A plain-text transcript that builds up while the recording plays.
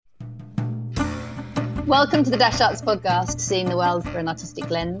Welcome to the Dash Arts podcast, seeing the world through an artistic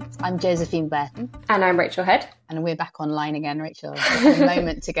lens. I'm Josephine Burton. And I'm Rachel Head. And we're back online again, Rachel. We had a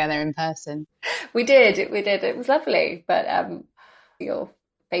moment together in person. We did. It was lovely. But you're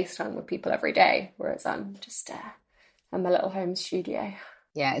FaceTime with people every day, whereas I'm just in my little home studio.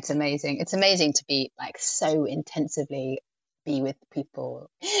 Yeah, it's amazing. It's amazing to be like so intensively be with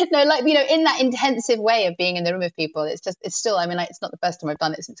people. No, like, you know, in that intensive way of being in the room with people, it's still, I mean, like, it's not the first time I've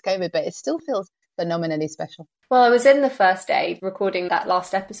done it since COVID, but it still feels phenomenally special. Well, I was in the first day recording that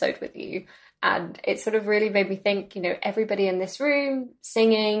last episode with you, and it sort of really made me think, you know, everybody in this room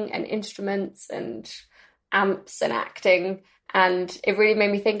singing and instruments and amps and acting. And it really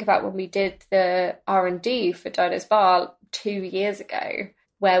made me think about when we did the R&D for Dido's Bar 2 years ago,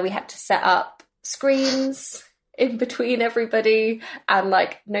 where we had to set up screens in between everybody and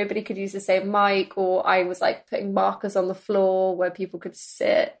like nobody could use the same mic, or I was like putting markers on the floor where people could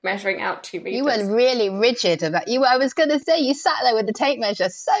sit, measuring out 2 meters. You were really rigid about you. I was going to say, you sat there with the tape measure,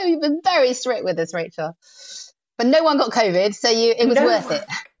 so you've been very strict with us, Rachel. But no one got COVID, so it was worth it.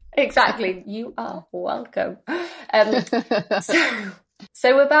 Exactly. You are welcome.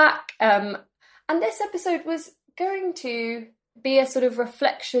 So we're back, and this episode was going to be a sort of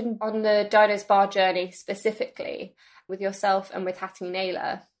reflection on the Dido's Bar journey specifically with yourself and with Hattie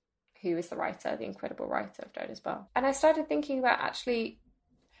Naylor, who is the writer, the incredible writer of Dido's Bar. And I started thinking about actually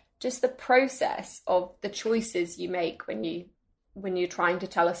just the process of the choices you make when you're trying to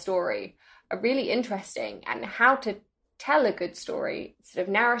tell a story are really interesting, and how to tell a good story sort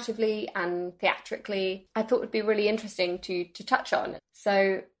of narratively and theatrically, I thought would be really interesting to touch on.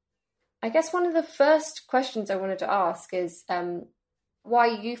 So I guess one of the first questions I wanted to ask is why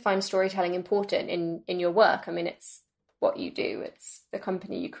you find storytelling important in your work. I mean, it's what you do. It's the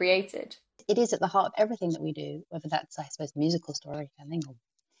company you created. It is at the heart of everything that we do, whether that's, I suppose, musical storytelling or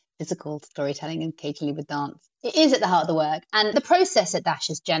physical storytelling, and occasionally with dance. It is at the heart of the work. And the process at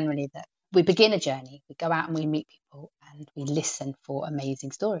Dash is generally that we begin a journey. We go out and we meet people and we listen for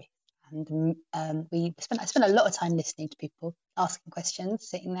amazing stories. And I spend a lot of time listening to people, asking questions,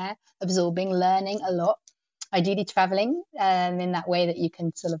 sitting there, absorbing, learning a lot, ideally traveling in that way that you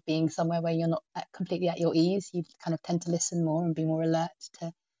can sort of being somewhere where you're not completely at your ease. You kind of tend to listen more and be more alert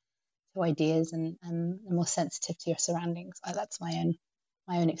to ideas and more sensitive to your surroundings. That's my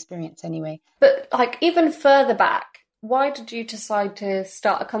own experience anyway. But like even further back, why did you decide to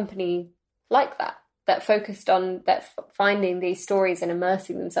start a company like that focused on finding these stories and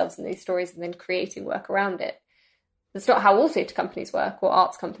immersing themselves in these stories and then creating work around it? That's not how all theatre companies work, or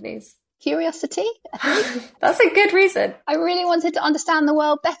arts companies. Curiosity, I think. That's a good reason. I really wanted to understand the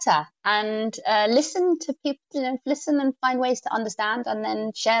world better and listen to people, you know, listen and find ways to understand, and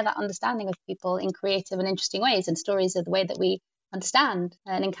then share that understanding with people in creative and interesting ways. And stories are the way that we understand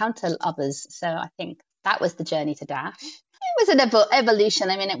and encounter others. So I think that was the journey to Dash. It was an evolution.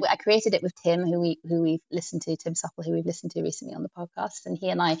 I mean, I created it with Tim, who we've listened to, Tim Supple, who we've listened to recently on the podcast. And he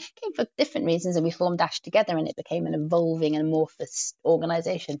and I came for different reasons, and we formed Dash together, and it became an evolving and amorphous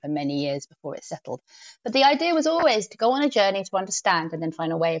organisation for many years before it settled. But the idea was always to go on a journey to understand and then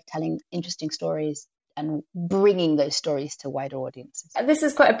find a way of telling interesting stories and bringing those stories to wider audiences. This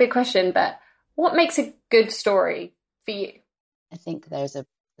is quite a big question, but what makes a good story for you? I think there's a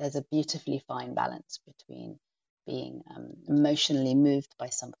beautifully fine balance between being emotionally moved by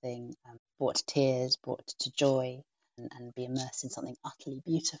something, brought to tears, brought to joy, and be immersed in something utterly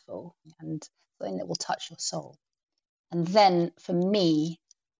beautiful and something that will touch your soul. And then, for me,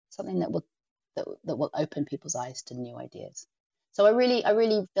 something that will open people's eyes to new ideas. So I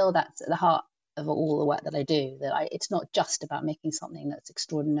really feel that's at the heart of all the work that I do. It's not just about making something that's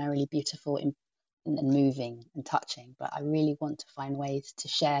extraordinarily beautiful and moving and touching, but I really want to find ways to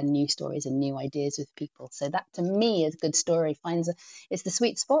share new stories and new ideas with people. So that, to me, is a good story. It's the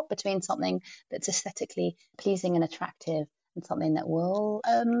sweet spot between something that's aesthetically pleasing and attractive and something that will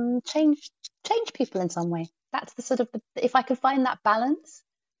change people in some way. That's the sort of if I could find that balance,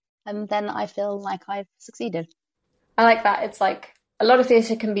 then I feel like I've succeeded. I like that. It's like a lot of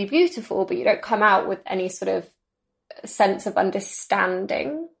theatre can be beautiful, but you don't come out with any sort of sense of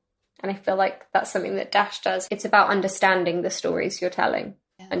understanding. And I feel like that's something that Dash does. It's about understanding the stories you're telling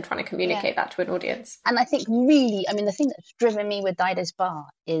and trying to communicate that to an audience. And I think really, I mean, the thing that's driven me with Dido's Bar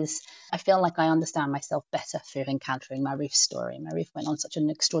is I feel like I understand myself better through encountering Marif's story. Marif went on such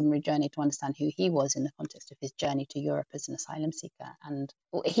an extraordinary journey to understand who he was in the context of his journey to Europe as an asylum seeker. And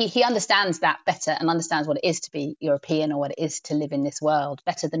he understands that better and understands what it is to be European or what it is to live in this world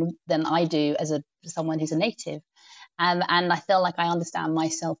better than I do as someone who's a native. And I feel like I understand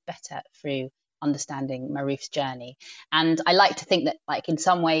myself better through understanding Maruf's journey. And I like to think that, like, in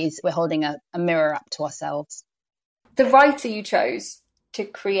some ways we're holding a mirror up to ourselves. The writer you chose to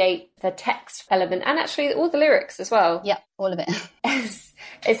create the text element, and actually all the lyrics as well. Yeah, all of it.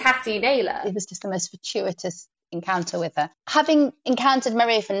 is Hattie Naylor. It was just the most fortuitous encounter with her. Having encountered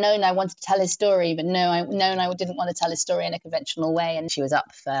Maruf and known I wanted to tell his story, but known I didn't want to tell his story in a conventional way, and she was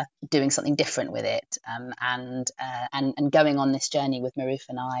up for doing something different with it, and going on this journey with Maruf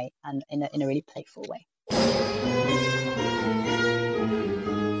and I, and in a really playful way.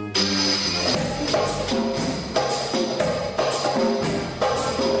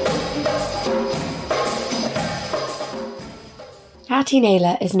 Hattie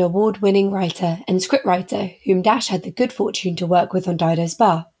Naylor is an award-winning writer and scriptwriter whom Dash had the good fortune to work with on Dido's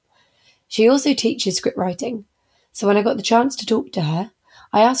Bar. She also teaches scriptwriting, so when I got the chance to talk to her,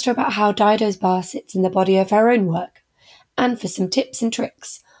 I asked her about how Dido's Bar sits in the body of her own work, and for some tips and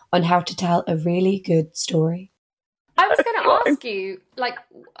tricks on how to tell a really good story. I was going to ask you, like,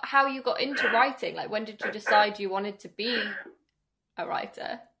 how you got into writing. Like, when did you decide you wanted to be a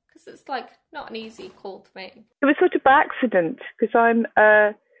writer? Because it's like not an easy call to make. It was sort of by accident, because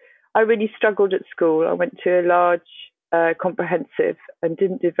I really struggled at school. I went to a large comprehensive and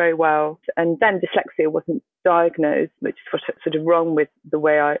didn't do very well. And then dyslexia wasn't diagnosed, which is sort of wrong with the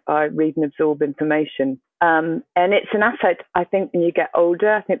way I read and absorb information. And it's an asset, I think, when you get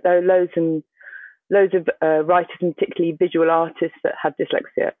older. I think there are loads of writers, and particularly visual artists, that have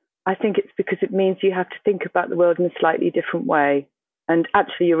dyslexia. I think it's because it means you have to think about the world in a slightly different way. And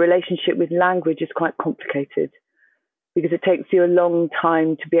actually, your relationship with language is quite complicated, because it takes you a long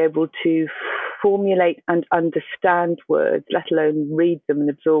time to be able to formulate and understand words, let alone read them and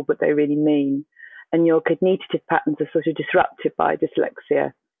absorb what they really mean. And your cognitive patterns are sort of disrupted by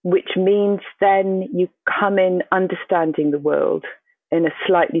dyslexia, which means then you come in understanding the world in a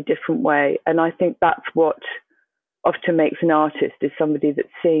slightly different way. And I think that's what often makes an artist, is somebody that's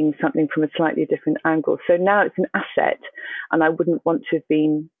seeing something from a slightly different angle. So now it's an asset, and I wouldn't want to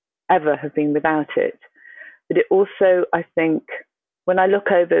ever have been without it. But it also, I think, when I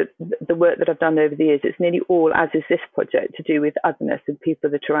look over the work that I've done over the years, it's nearly all, as is this project, to do with otherness and people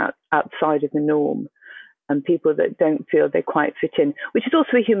that are outside of the norm, and people that don't feel they quite fit in, which is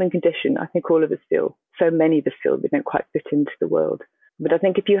also a human condition. I think all of us feel, so many of us feel we don't quite fit into the world. But I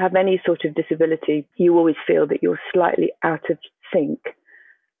think if you have any sort of disability, you always feel that you're slightly out of sync.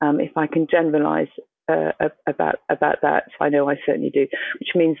 If I can generalize about that, I know I certainly do, which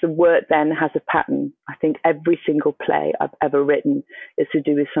means the work then has a pattern. I think every single play I've ever written is to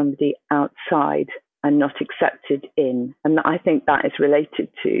do with somebody outside and not accepted in. And I think that is related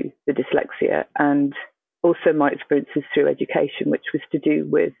to the dyslexia, and also my experiences through education, which was to do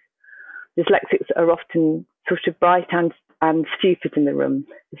with dyslexics are often sort of bright and stupid in the room,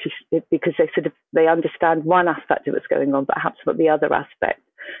 because they understand one aspect of what's going on, but perhaps not the other aspect.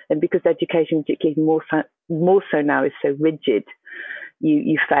 And because education, particularly more so now, is so rigid,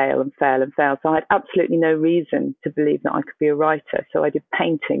 you fail and fail and fail. So I had absolutely no reason to believe that I could be a writer. So I did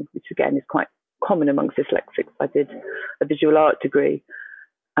painting, which again is quite common amongst dyslexics. I did a visual art degree.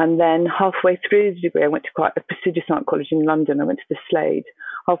 And then halfway through the degree, I went to quite a prestigious art college in London. I went to the Slade.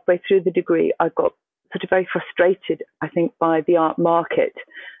 Halfway through the degree, I got sort of very frustrated, I think, by the art market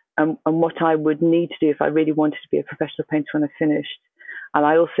and what I would need to do if I really wanted to be a professional painter when I finished. And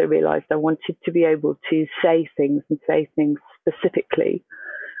I also realised I wanted to be able to say things specifically,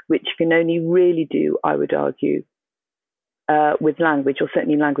 which you can only really do, I would argue, with language, or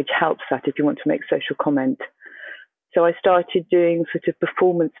certainly language helps that if you want to make social comment. So I started doing sort of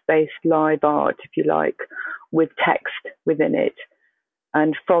performance-based live art, if you like, with text within it.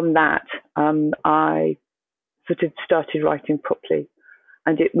 And from that, I sort of started writing properly.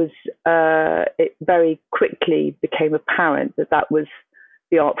 And it very quickly became apparent that was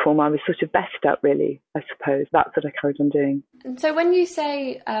the art form I was sort of best at, really, I suppose. That's what I carried on doing. And so when you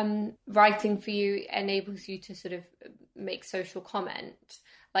say writing for you enables you to sort of make social comment,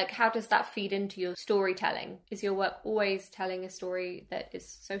 like, how does that feed into your storytelling? Is your work always telling a story that is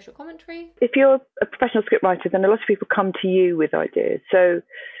social commentary? If you're a professional scriptwriter, then a lot of people come to you with ideas. So,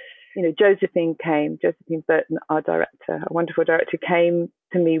 Josephine Burton, our director, a wonderful director, came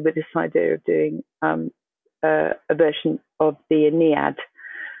to me with this idea of doing a version of the Aeneid.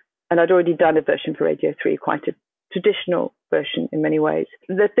 And I'd already done a version for Radio 3, quite a traditional version in many ways.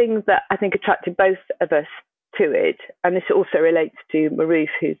 The thing that I think attracted both of us to it, and this also relates to Maruf,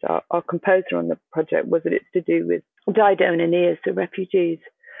 who's our composer on the project, was that it's to do with Dido and Aeneas, the refugees.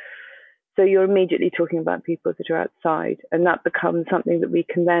 So you're immediately talking about people that are outside, and that becomes something that we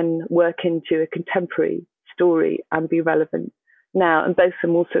can then work into a contemporary story and be relevant now, and both of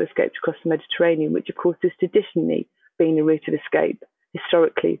them also escaped across the Mediterranean, which of course has traditionally been a route of escape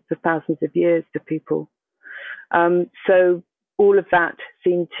historically for thousands of years for people. So all of that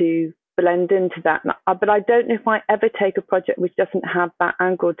seemed to blend into that. But I don't know if I ever take a project which doesn't have that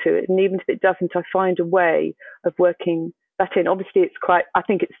angle to it. And even if it doesn't, I find a way of working that in. Obviously, it's quite, I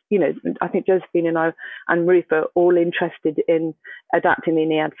think Josephine and Ruth are all interested in adapting the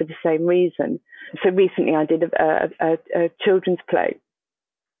Aeneid for the same reason. So recently I did a children's play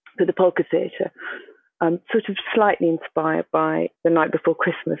for the Polka Theatre, sort of slightly inspired by The Night Before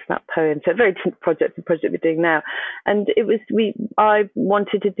Christmas, that poem. So a very different project, the project we're doing now. And I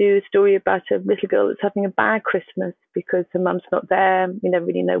wanted to do a story about a little girl that's having a bad Christmas because her mum's not there. We never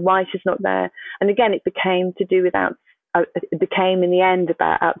really know why she's not there. And again, it became to do with it became in the end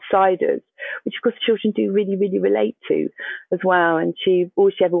about outsiders, which of course children do really, really relate to as well. And all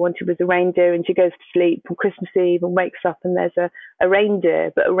she ever wanted was a reindeer, and she goes to sleep on Christmas Eve and wakes up and there's a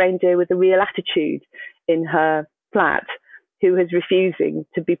reindeer, but a reindeer with a real attitude in her flat, who is refusing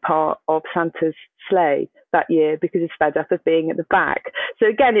to be part of Santa's sleigh that year because he's fed up of being at the back. So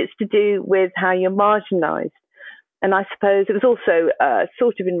again, it's to do with how you're marginalised. And I suppose it was also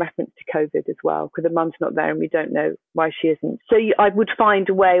sort of in reference to COVID as well, because the mum's not there and we don't know why she isn't. So I would find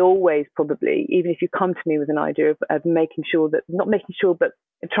a way always, probably, even if you come to me with an idea of making sure that, not making sure, but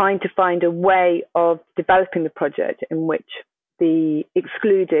trying to find a way of developing the project in which the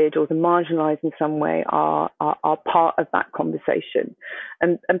excluded or the marginalised in some way are part of that conversation.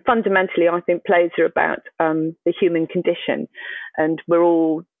 And fundamentally, I think plays are about the human condition, and we're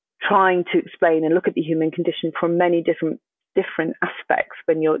all trying to explain and look at the human condition from many different aspects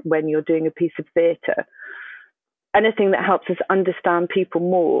when you're doing a piece of theatre. Anything that helps us understand people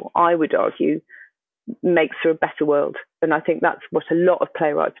more, I would argue, makes for a better world. And I think that's what a lot of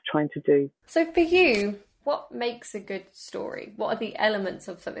playwrights are trying to do. So for you, what makes a good story? What are the elements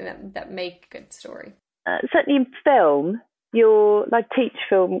of something that make a good story? Certainly in film, I teach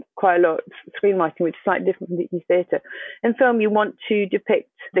film quite a lot, screenwriting, which is slightly different from teaching theatre. In film, you want to depict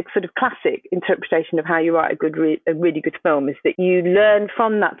the sort of classic interpretation of how you write a really good film, is that you learn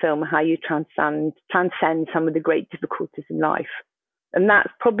from that film how you transcend some of the great difficulties in life. And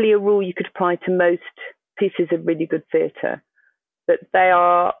that's probably a rule you could apply to most pieces of really good theatre, that they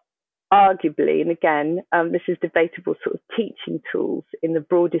are arguably, and again, this is debatable, sort of teaching tools in the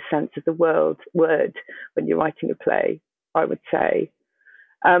broadest sense of the word when you're writing a play, I would say.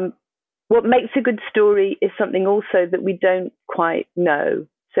 What makes a good story is something also that we don't quite know.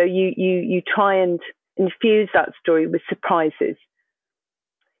 So you try and infuse that story with surprises.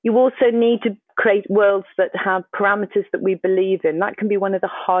 You also need to create worlds that have parameters that we believe in. That can be one of the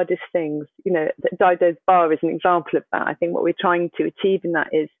hardest things. Dido's Bar is an example of that. I think what we're trying to achieve in that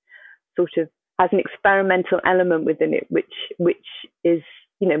is sort of has an experimental element within it, which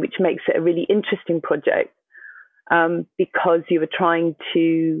makes it a really interesting project, because you were trying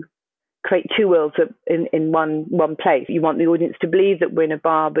to create two worlds in one place. You want the audience to believe that we're in a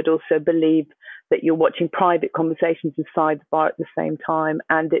bar, but also believe that you're watching private conversations inside the bar at the same time,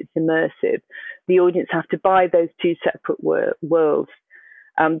 and it's immersive. The audience have to buy those two separate worlds.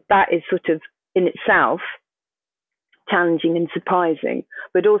 That is sort of in itself challenging and surprising,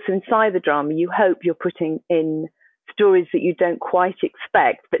 but also inside the drama, you hope you're putting in stories that you don't quite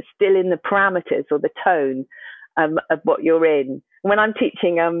expect, but still in the parameters or the tone of what you're in. When I'm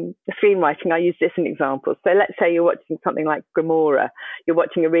teaching screenwriting, I use this as an example. So let's say you're watching something like Gomorrah. You're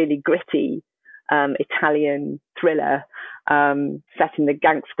watching a really gritty Italian thriller set in the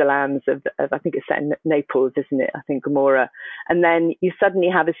gangster lands of I think it's set in Naples, isn't it? I think Gomorrah. And then you suddenly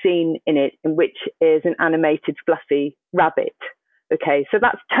have a scene in it in which is an animated fluffy rabbit. Okay, so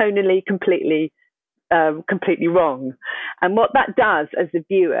that's tonally completely wrong. And what that does as a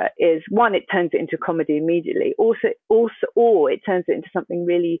viewer is, one, it turns it into a comedy immediately. Also, or it turns it into something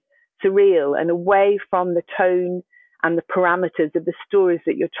really surreal and away from the tone and the parameters of the stories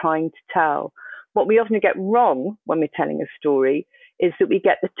that you're trying to tell. What we often get wrong when we're telling a story is that we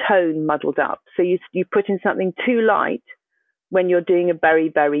get the tone muddled up. So you put in something too light when you're doing a very,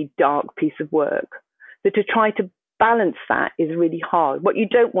 very dark piece of work. So to try to balance that is really hard. What you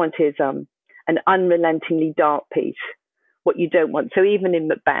don't want is an unrelentingly dark piece. What you don't want. So even in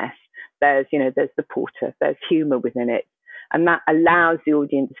Macbeth, there's the porter, there's humour within it. And that allows the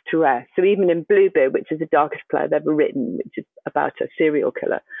audience to rest. So even in Bluebeard, which is the darkest play I've ever written, which is about a serial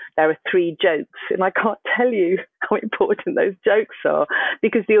killer, there are 3 jokes. And I can't tell you how important those jokes are,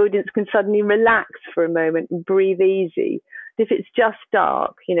 because the audience can suddenly relax for a moment and breathe easy. If it's just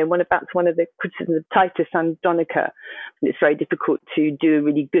dark, that's one of the criticisms of Titus Andronica. And it's very difficult to do a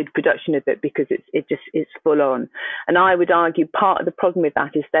really good production of it because it's full on. And I would argue part of the problem with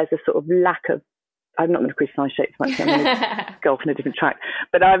that is there's a sort of lack of, I'm not going to criticise Shakespeare much, I'm going to go off on a different track.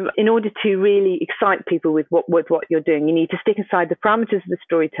 But in order to really excite people with what you're doing, you need to stick aside the parameters of the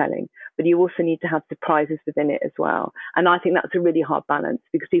storytelling, but you also need to have surprises within it as well. And I think that's a really hard balance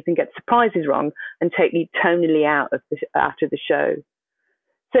because you can get surprises wrong and take you tonally out of the show.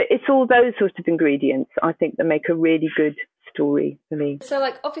 So it's all those sorts of ingredients, I think, that make a really good story for me. So,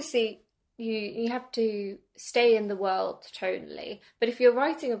 obviously, you have to stay in the world tonally, but if you're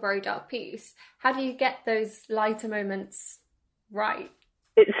writing a very dark piece, how do you get those lighter moments right?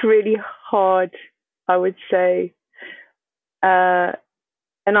 It's really hard, I would say. And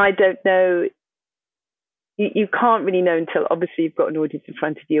I don't know, you can't really know until obviously you've got an audience in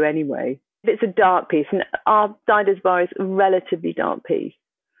front of you anyway. If it's a dark piece, and our Dido's Bar is a relatively dark piece,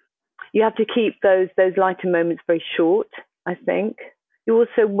 you have to keep those lighter moments very short, I think. You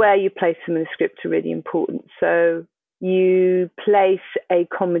also, where you place them in the script are really important. So you place a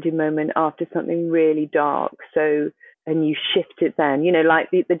comedy moment after something really dark, and you shift it then.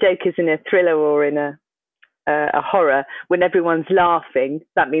 Like the joke is in a thriller or in a horror, when everyone's laughing,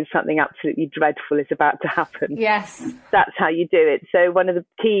 that means something absolutely dreadful is about to happen. Yes. That's how you do it. So one of the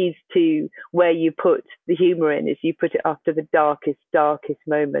keys to where you put the humour in is you put it after the darkest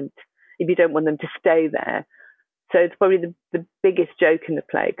moment, if you don't want them to stay there. So it's probably the biggest joke in the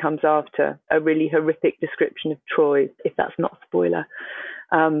play comes after a really horrific description of Troy, if that's not a spoiler,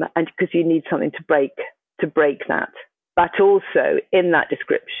 and because you need something to break that. But also in that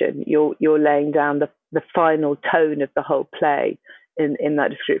description, you're laying down the final tone of the whole play in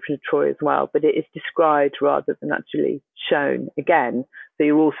that description of Troy as well. But it is described rather than actually shown again. So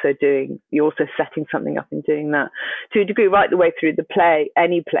you're also setting something up in doing that to a degree right the way through the play.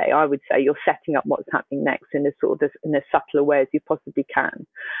 Any play, I would say, you're setting up what's happening next in a subtler way as you possibly can.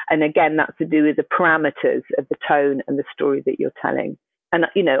 And again, that's to do with the parameters of the tone and the story that you're telling. And,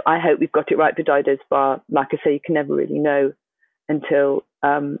 I hope we've got it right for Dido's Bar. Like I say, you can never really know until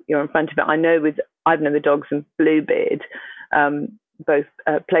you're in front of it. I know with I've Known the Dogs and Bluebeard, both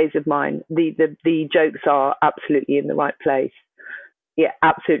plays of mine, the jokes are absolutely in the right place. Yeah,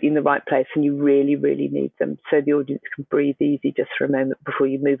 absolutely in the right place, and you really, really need them so the audience can breathe easy just for a moment before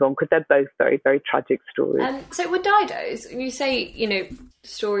you move on, because they're both very, very tragic stories. So with Dido's, you say,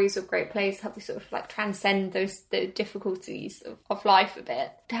 stories of great plays help you sort of transcend the difficulties of life a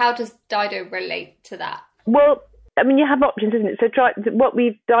bit. How does Dido relate to that? Well, I mean, you have options, isn't it? So what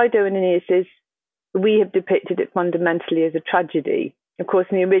Dido and Aeneas is, we have depicted it fundamentally as a tragedy. Of course,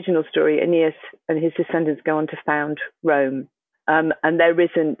 in the original story, Aeneas and his descendants go on to found Rome. And there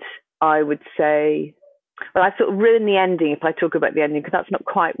isn't, I would say, well, I sort of ruin the ending if I talk about the ending, because that's not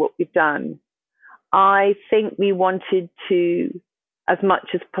quite what we've done. I think we wanted to, as much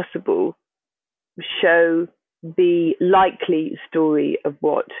as possible, show the likely story of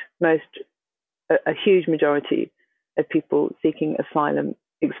what a huge majority of people seeking asylum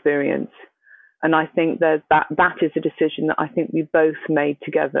experience. And I think that is a decision that I think we both made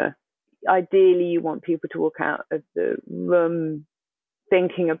together. Ideally, you want people to walk out of the room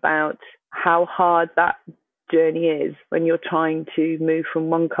thinking about how hard that journey is when you're trying to move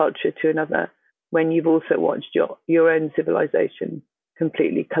from one culture to another, when you've also watched your own civilization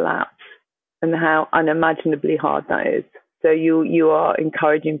completely collapse, and how unimaginably hard that is. So you are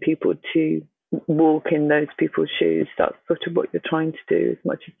encouraging people to walk in those people's shoes. That's sort of what you're trying to do as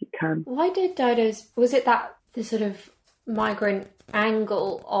much as you can. Why did Dido's, was it that the sort of migrant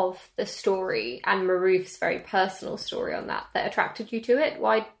angle of the story and Marouf's very personal story on that attracted you to it?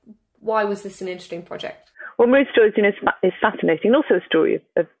 Why was this an interesting project? Well, Marouf's story is fascinating, and also a story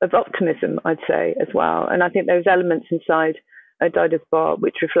of optimism, I'd say, as well. And I think there's elements inside Dido's Bar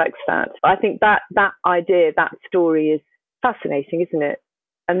which reflects that. I think that idea, that story is fascinating, isn't it?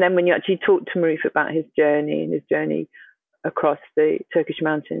 And then when you actually talk to Marouf about his journey across the Turkish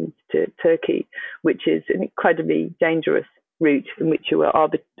mountains to Turkey, which is an incredibly dangerous route in which you were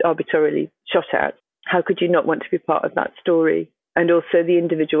arbitrarily shot at, how could you not want to be part of that story? And also the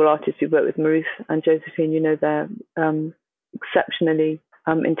individual artists who work with Marouf and Josephine, they're exceptionally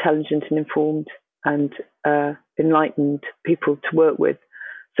intelligent and informed and enlightened people to work with.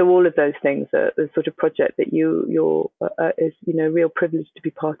 So all of those things are the sort of project that you're is real privilege to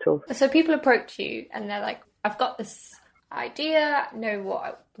be part of. So people approach you and they're like, I've got this idea, I know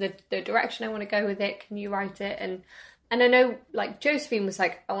what the direction I want to go with it, can you write it? And I know Josephine was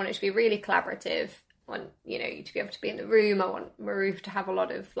like, I want it to be really collaborative, I want you to be able to be in the room, I want Marouf to have a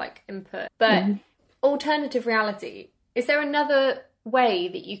lot of input, but alternative reality Is there another way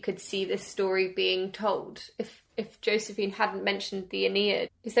that you could see this story being told? If Josephine hadn't mentioned the Aeneid,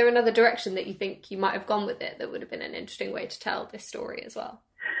 is there another direction that you think you might have gone with it that would have been an interesting way to tell this story as well?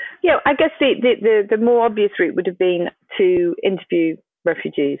 Yeah, I guess the more obvious route would have been to interview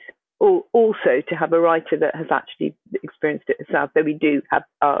refugees, or also to have a writer that has actually experienced it herself. Though we do have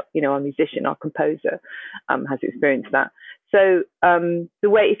our musician, our composer, has experienced that. So the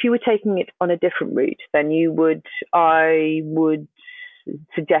way, if you were taking it on a different route, then I would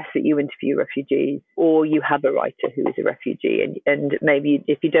suggest that you interview refugees, or you have a writer who is a refugee, and maybe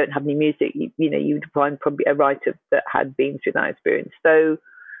if you don't have any music, you would find probably a writer that had been through that experience. So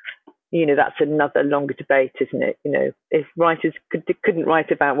that's another longer debate, isn't it? If writers couldn't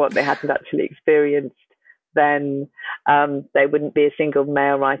write about what they hadn't actually experienced, then there wouldn't be a single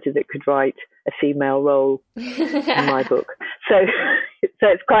male writer that could write a female role in my book. So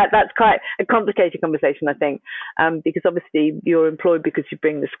that's quite a complicated conversation, I think, because obviously you're employed because you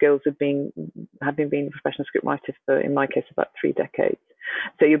bring the skills of having been a professional scriptwriter for, in my case, about 3 decades.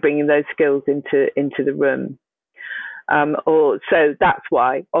 So you're bringing those skills into the room. So that's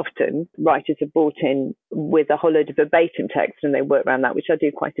why often writers are brought in with a whole load of verbatim text, and they work around that, which I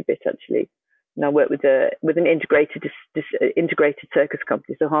do quite a bit actually. And I work with an integrated circus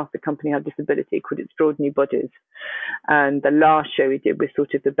company, so half the company have disability, called Extraordinary Bodies. And the last show we did was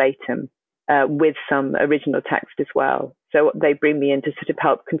sort of verbatim with some original text as well. So they bring me in to sort of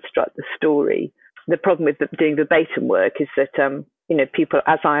help construct the story. The problem with doing verbatim work is that people,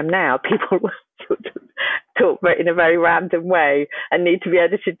 as I am now, people sort of talk in a very random way and need to be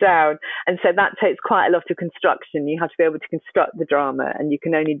edited down. And so that takes quite a lot of construction. You have to be able to construct the drama, and you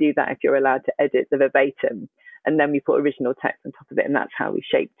can only do that if you're allowed to edit the verbatim. And then we put original text on top of it, and that's how we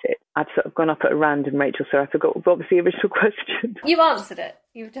shaped it. I've sort of gone off at a random, Rachel, so I forgot what was the original question. You've answered it.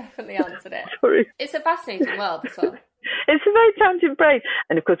 You've definitely answered it. Sorry. It's a fascinating world as well. It's a very challenging brain.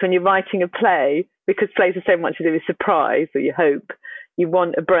 And of course, when you're writing a play, because plays are so much to do with surprise, or you hope, you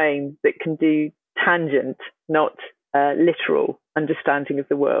want a brain that can do tangent, not literal understanding of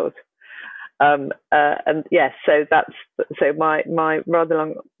the world. And yes, so my rather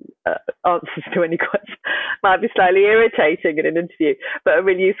long answers to any question might be slightly irritating in an interview, but are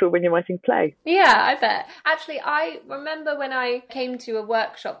really useful when you're writing a play. Yeah, I bet. Actually, I remember when I came to a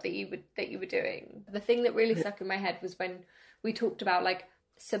workshop that you were doing, the thing that really stuck in my head was when we talked about like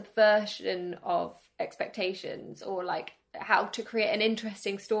subversion of expectations, or like how to create an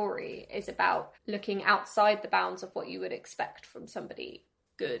interesting story is about looking outside the bounds of what you would expect from somebody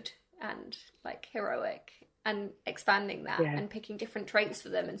good and like heroic, and expanding that and picking different traits for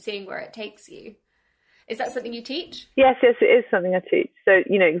them and seeing where it takes you. Is that something you teach? Yes, it is something I teach. So,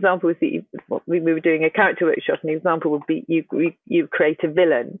 examples that we were doing a character workshop, and the example would be you create a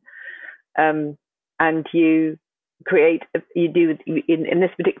villain, and you in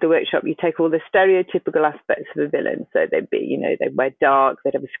this particular workshop, you take all the stereotypical aspects of a villain. So they'd be, they'd wear dark,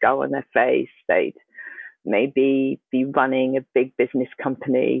 they'd have a skull on their face, they'd maybe be running a big business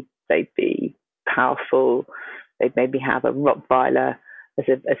company, they'd be powerful, they'd maybe have a Rottweiler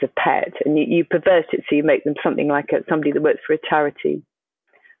as a pet, and you pervert it, so you make them something like somebody that works for a charity,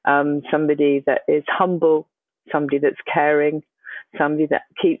 somebody that is humble, somebody that's caring, somebody that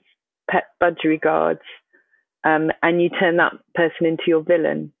keeps pet budgerigars, and you turn that person into your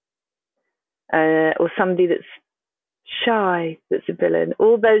villain, or somebody that's shy, that's a villain,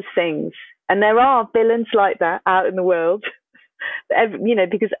 all those things. And there are villains like that out in the world,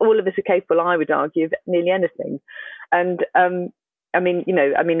 because all of us are capable, I would argue, of nearly anything. And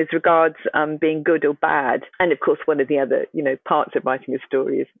as regards being good or bad, and of course one of the other parts of writing a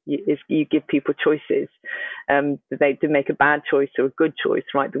story is you give people choices. They to make a bad choice or a good choice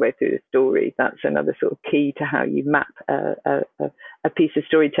right the way through the story. That's another sort of key to how you map a piece of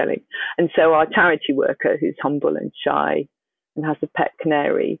storytelling. And so our charity worker, who's humble and shy and has a pet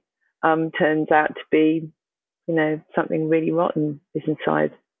canary, turns out to be something really rotten is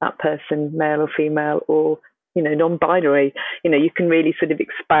inside that person, male or female, or non-binary. You can really sort of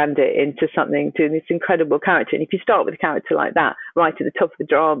expand it into something, to this incredible character. And if you start with a character like that right at the top of the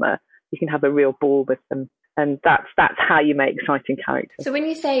drama, you can have a real ball with them. And that's how you make exciting characters. So when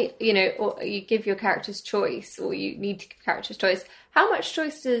you say, or you give your characters choice, or you need to give characters choice, how much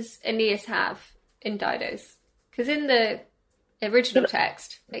choice does Aeneas have in Didos? Because in the original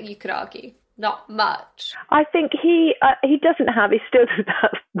text, you could argue, not much. I think he doesn't have, he still doesn't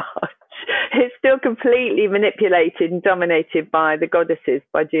have much. He's still completely manipulated and dominated by the goddesses,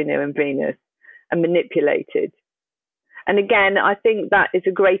 by Juno and Venus, and manipulated. And again, I think that is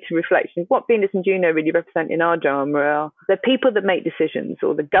a greater reflection. What Venus and Juno really represent in our drama are the people that make decisions,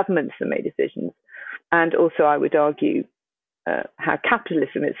 or the governments that make decisions. and also I would argue how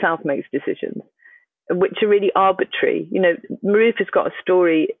capitalism itself makes decisions, which are really arbitrary. You know, Maruf has got a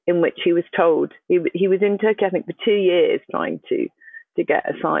story in which he was told he was in Turkey, I think, for 2 years trying to get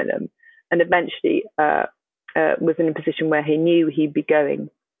asylum, and eventually was in a position where he knew he'd be going.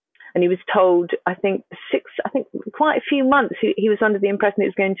 And he was told, I think quite a few months, he was under the impression he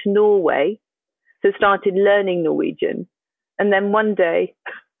was going to Norway, so started learning Norwegian. And then one day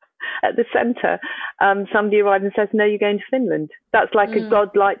at the centre, somebody arrived and says, no, you're going to Finland. That's like a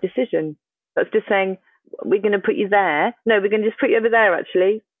godlike decision. That's just saying, we're going to put you there. No, we're going to just put you over there,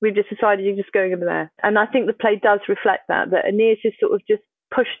 actually. We've just decided you're just going over there. And I think the play does reflect that Aeneas is sort of just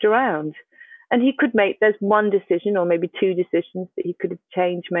pushed around. And he could make, there's one decision or maybe two decisions that he could have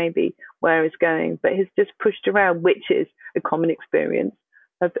changed maybe where he's going, but he's just pushed around, which is a common experience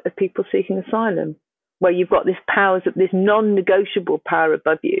of people seeking asylum, where you've got this non-negotiable power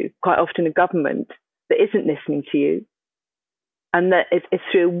above you, quite often a government that isn't listening to you, and that it's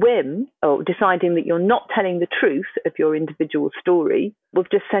through a whim or deciding that you're not telling the truth of your individual story, will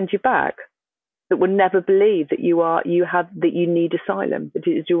just send you back. That will never believe that you need asylum, that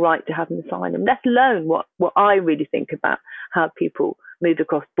it is your right to have an asylum. Let alone what I really think about how people move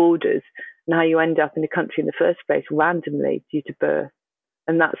across borders and how you end up in a country in the first place randomly due to birth.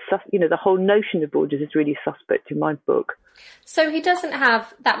 And that's, the whole notion of borders is really suspect in my book. So he doesn't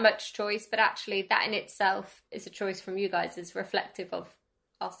have that much choice, but actually that in itself is a choice from you guys, is reflective of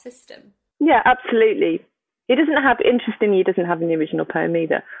our system. Yeah, absolutely. He doesn't have in the original poem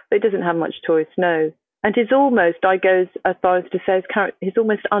either, but he doesn't have much choice, no. And I go as far as to say he's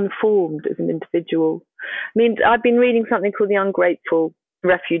almost unformed as an individual. I mean, I've been reading something called The Ungrateful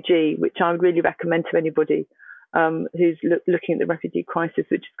Refugee, which I would really recommend to anybody who's looking at the refugee crisis,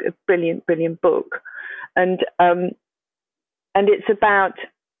 which is a brilliant, brilliant book. And it's about,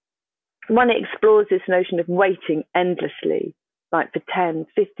 it explores this notion of waiting endlessly, like for 10,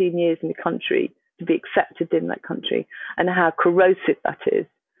 15 years in the country, to be accepted in that country, and how corrosive that is.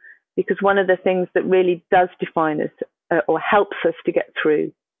 Because one of the things that really does define us or helps us to get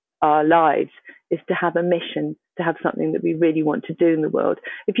through our lives is to have a mission, to have something that we really want to do in the world.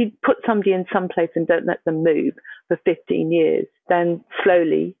 If you put somebody in some place and don't let them move for 15 years, then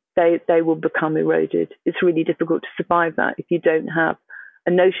slowly they will become eroded. It's really difficult to survive that if you don't have a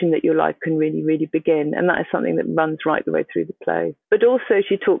notion that your life can really, really begin. And that is something that runs right the way through the play. But also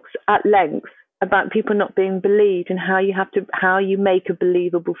she talks at length about people not being believed and how you make a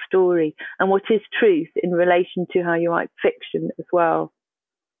believable story and what is truth in relation to how you write fiction as well.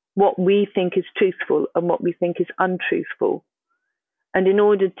 What we think is truthful and what we think is untruthful. And in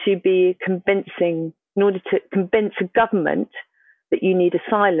order to convince a government that you need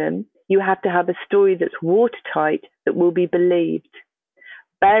asylum, you have to have a story that's watertight, that will be believed.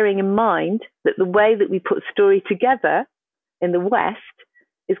 Bearing in mind that the way that we put story together in the West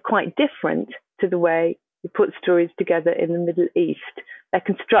is quite different to the way we put stories together in the Middle East. They're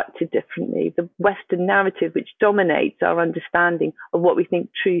constructed differently. The Western narrative, which dominates our understanding of what we think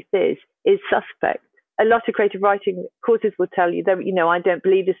truth is suspect. A lot of creative writing courses will tell you that, I don't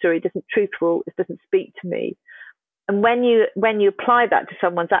believe the story, it isn't truthful, it doesn't speak to me. And when you apply that to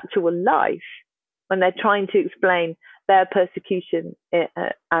someone's actual life, when they're trying to explain their persecution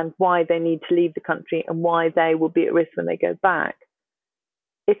and why they need to leave the country and why they will be at risk when they go back,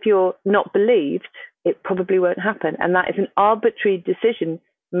 if you're not believed, it probably won't happen. And that is an arbitrary decision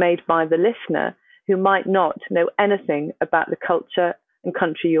made by the listener who might not know anything about the culture and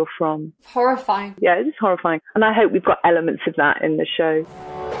country you're from. Horrifying. Yeah, it is horrifying. And I hope we've got elements of that in the show.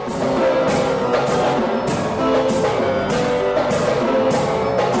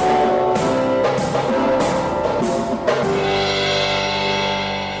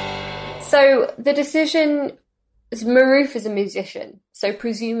 So the decision, Maruf is a musician, so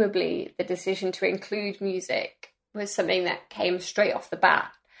presumably the decision to include music was something that came straight off the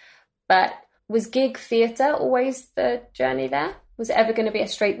bat. But was gig theatre always the journey there? Was it ever going to be a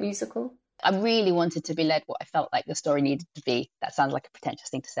straight musical? I really wanted to be led what I felt like the story needed to be. That sounds like a pretentious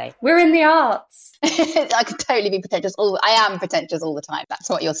thing to say. We're in the arts. I could totally be pretentious. I am pretentious all the time. That's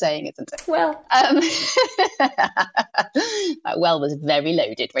what you're saying, isn't it? Well. That well was very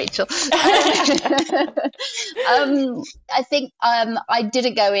loaded, Rachel. I think I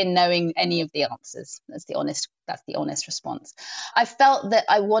didn't go in knowing any of the answers. That's the honest response. I felt that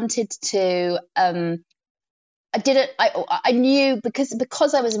I wanted to... I knew because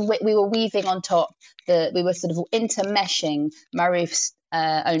we were weaving on top, we were sort of intermeshing Maruf's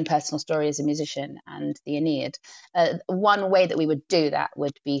own personal story as a musician and the Aeneid. One way that we would do that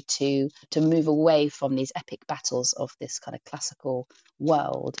would be to move away from these epic battles of this kind of classical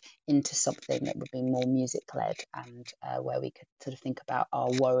world into something that would be more music led, and where we could sort of think about our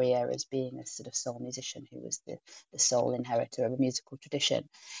warrior as being a sort of soul musician who was the sole inheritor of a musical tradition,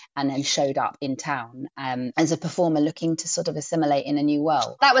 and then showed up in town as a performer looking to sort of assimilate in a new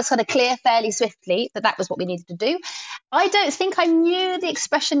world. That was kind of clear fairly swiftly that was what we needed to do. I don't think I knew the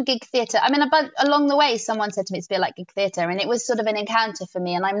expression gig theatre. I mean, along the way, someone said to me it's a bit like gig theatre, and it was sort of an encounter for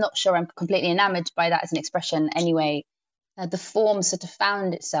me, and I'm not sure I'm completely enamoured by that as an expression anyway. The form sort of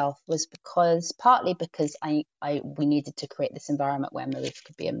found itself was partly because we needed to create this environment where Maruf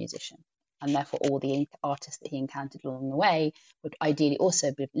could be a musician, and therefore all the artists that he encountered along the way would ideally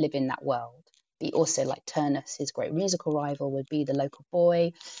also live in that world. Be also like Turnus, his great musical rival, would be the local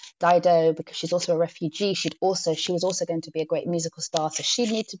boy. Dido, because she's also a refugee, she was also going to be a great musical star, so she'd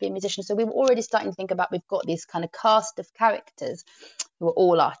need to be a musician. So we were already starting to think about, we've got this kind of cast of characters who are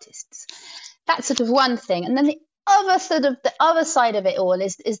all artists. That's sort of one thing. And then the other side of it all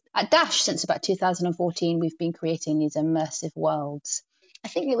is at Dash, since about 2014, we've been creating these immersive worlds. I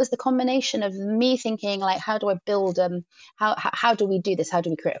think it was the combination of me thinking, like, how do I build, how do we do this? How do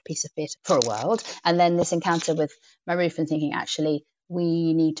we create a piece of theatre for a world? And then this encounter with Maruf and thinking, actually,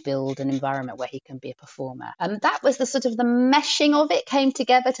 we need to build an environment where he can be a performer. And that was the sort of the meshing of it came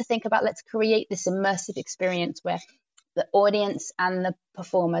together to think about, let's create this immersive experience where the audience and the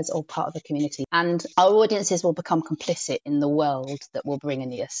performers are all part of the community, and our audiences will become complicit in the world that will bring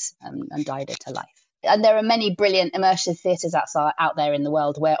Aeneas and Dido to life. And there are many brilliant immersive theatres out there in the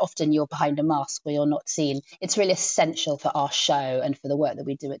world where often you're behind a mask where you're not seen. It's really essential for our show and for the work that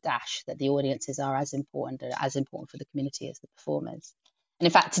we do at Dash that the audiences are as important for the community as the performers. And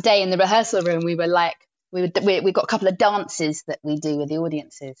in fact, today in the rehearsal room, we got a couple of dances that we do with the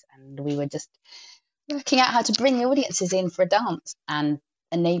audiences, and we were just working out how to bring the audiences in for a dance and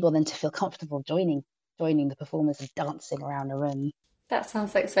enable them to feel comfortable joining the performers and dancing around the room. That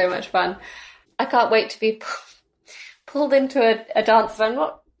sounds like so much fun. I can't wait to be pulled into a dance that I'm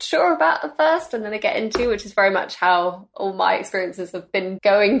not sure about at first and then I get into, which is very much how all my experiences have been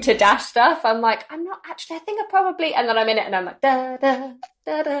going to Dash stuff. I'm like, I'm not actually, I think I probably, and then I'm in it and I'm like, da, da,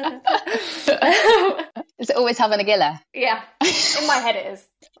 da, da, da. Is it always having a gilla? Yeah, in my head it is.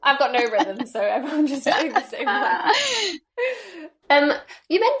 I've got no rhythm, so everyone's just doing the same one.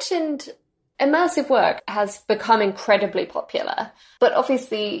 You mentioned immersive work has become incredibly popular, but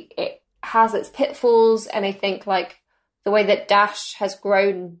obviously it has its pitfalls, and I think like the way that Dash has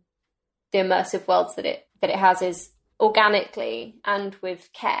grown the immersive worlds that it has is organically and with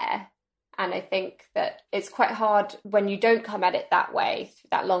care. And I think that it's quite hard when you don't come at it that way, through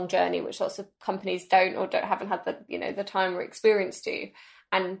that long journey, which lots of companies haven't had the time or experience to,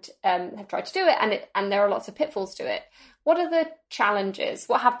 and have tried to do it, and there are lots of pitfalls to it. What are the challenges?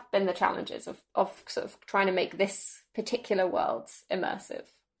 What have been the challenges of sort of trying to make this particular world immersive?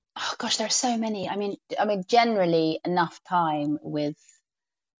 Oh gosh, there are so many. I mean, generally enough time with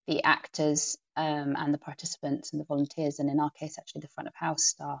the actors and the participants and the volunteers, and in our case, actually the front of house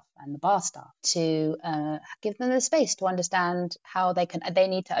staff and the bar staff, to give them the space to understand how they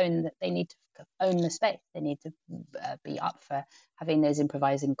need to own the space. They need to be up for having those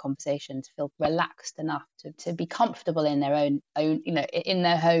improvising conversations, feel relaxed enough to be comfortable in their own, in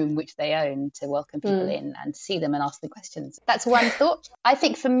their home, which they own, to welcome people in and see them and ask them questions. That's one thought. I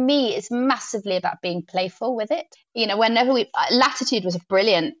think for me, it's massively about being playful with it. Whenever Latitude was a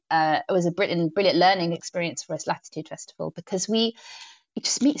brilliant learning experience for us, Latitude Festival, because you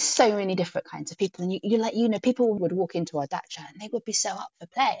just meet so many different kinds of people, and people would walk into our dacha and they would be so up for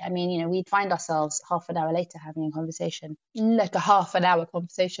play. I mean, we'd find ourselves half an hour later having a conversation, like a half an hour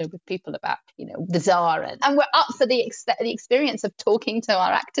conversation with people about, the Tsar, and we're up for the experience of talking to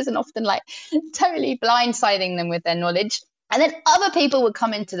our actors and often like totally blindsiding them with their knowledge. And then other people would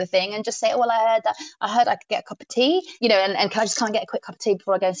come into the thing and just say, oh, well, I heard I could get a cup of tea, and can I just get a quick cup of tea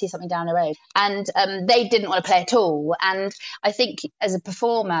before I go and see something down the road? And they didn't want to play at all. And I think as a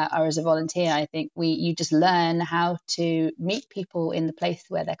performer or as a volunteer, I think you just learn how to meet people in the place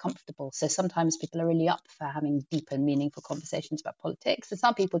where they're comfortable. So sometimes people are really up for having deep and meaningful conversations about politics. And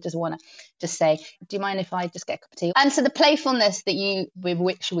some people just want to just say, do you mind if I just get a cup of tea? And so the playfulness with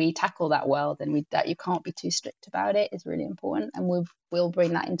which we tackle that world, and that you can't be too strict about it, is really important. And we'll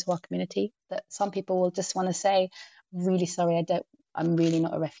bring that into our community, that some people will just want to say, really sorry, I'm really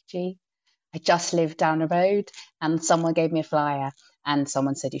not a refugee. I just live down the road and someone gave me a flyer and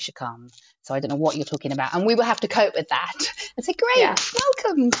someone said you should come. So I don't know what you're talking about. And we will have to cope with that and say, great,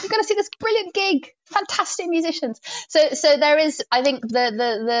 welcome. You're going to see this brilliant gig, fantastic musicians. So there is, I think,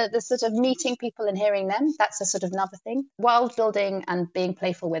 the sort of meeting people and hearing them. That's a sort of another thing. World building and being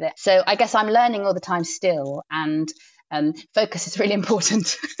playful with it. So I guess I'm learning all the time still. And focus is really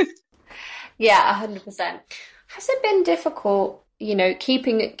important. Yeah, 100%. Has it been difficult,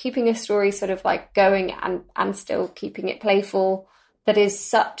 keeping a story sort of like going and still keeping it playful, that is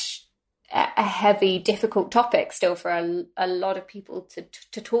such a heavy, difficult topic still for a lot of people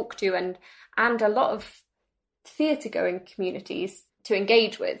to talk to, and a lot of theatre going communities to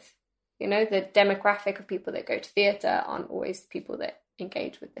engage with? The demographic of people that go to theatre aren't always the people that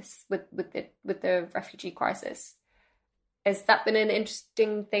engage with this, with the refugee crisis. Has that been an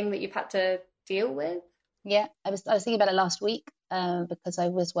interesting thing that you've had to deal with? Yeah, I was thinking about it last week because I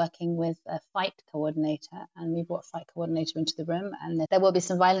was working with a fight coordinator, and we brought a fight coordinator into the room, and there will be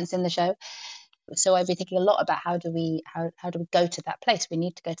some violence in the show. So I've been thinking a lot about how do we go to that place? We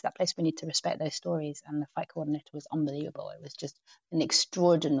need to go to that place. We need to respect those stories. And the fight coordinator was unbelievable. It was just an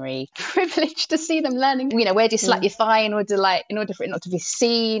extraordinary privilege to see them learning. Where do you slap your thigh in order for it not to be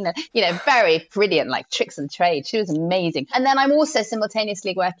seen? And, very brilliant, like tricks of the trade. She was amazing. And then I'm also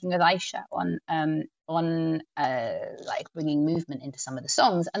simultaneously working with Aisha on like bringing movement into some of the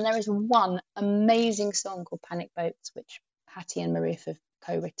songs. And there is one amazing song called Panic Boats, which Hattie and Maruf have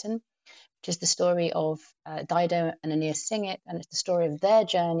co-written, which is the story of Dido and Aeneas sing it, and it's the story of their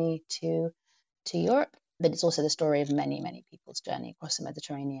journey to Europe, but it's also the story of many, many people's journey across the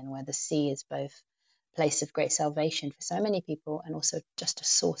Mediterranean, where the sea is both a place of great salvation for so many people and also just a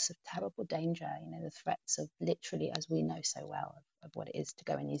source of terrible danger, the threats of literally, as we know so well, of what it is to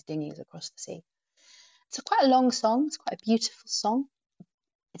go in these dinghies across the sea. It's quite a long song, it's quite a beautiful song.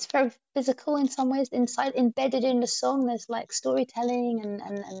 It's very physical in some ways. Inside, embedded in the song, there's like storytelling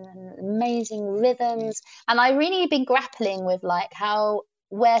and amazing rhythms. And I really been grappling with like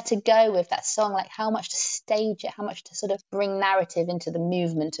where to go with that song, like how much to stage it, how much to sort of bring narrative into the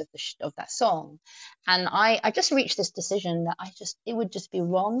movement of that song. And I just reached this decision that it would just be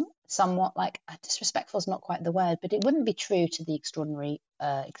wrong, somewhat like disrespectful is not quite the word, but it wouldn't be true to the extraordinary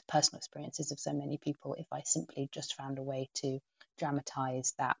personal experiences of so many people if I simply just found a way to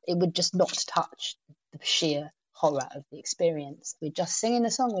dramatize that. It would just not touch the sheer horror of the experience. We're just singing the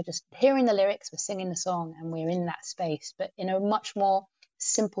song, we're just hearing the lyrics, we're singing the song, and we're in that space, but in a much more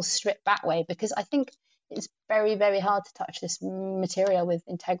simple, stripped back way, because I think it's very, very hard to touch this material with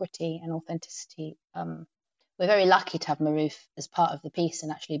integrity and authenticity. We're very lucky to have Maruf as part of the piece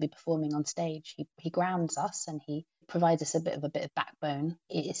and actually be performing on stage. He grounds us and he provides us a bit of backbone.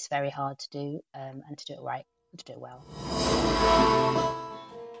 It is very hard to do, and to do it right, to do it well.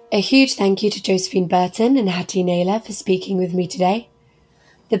 A huge thank you to Josephine Burton and Hattie Naylor for speaking with me today.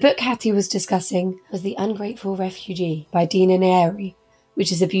 The book Hattie was discussing was The Ungrateful Refugee by Dina Nayeri,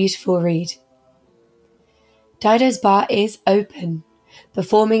 which is a beautiful read. Dido's Bar is open,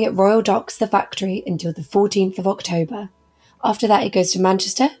 performing at Royal Docks The Factory until the 14th of October. After that it goes to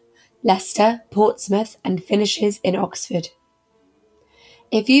Manchester, Leicester, Portsmouth and finishes in Oxford.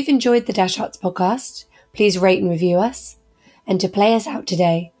 If you've enjoyed the Dash Arts podcast, please rate and review us. And to play us out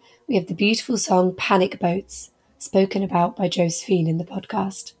today, we have the beautiful song Panic Boats, spoken about by Josephine in the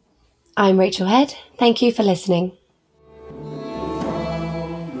podcast. I'm Rachel Head. Thank you for listening.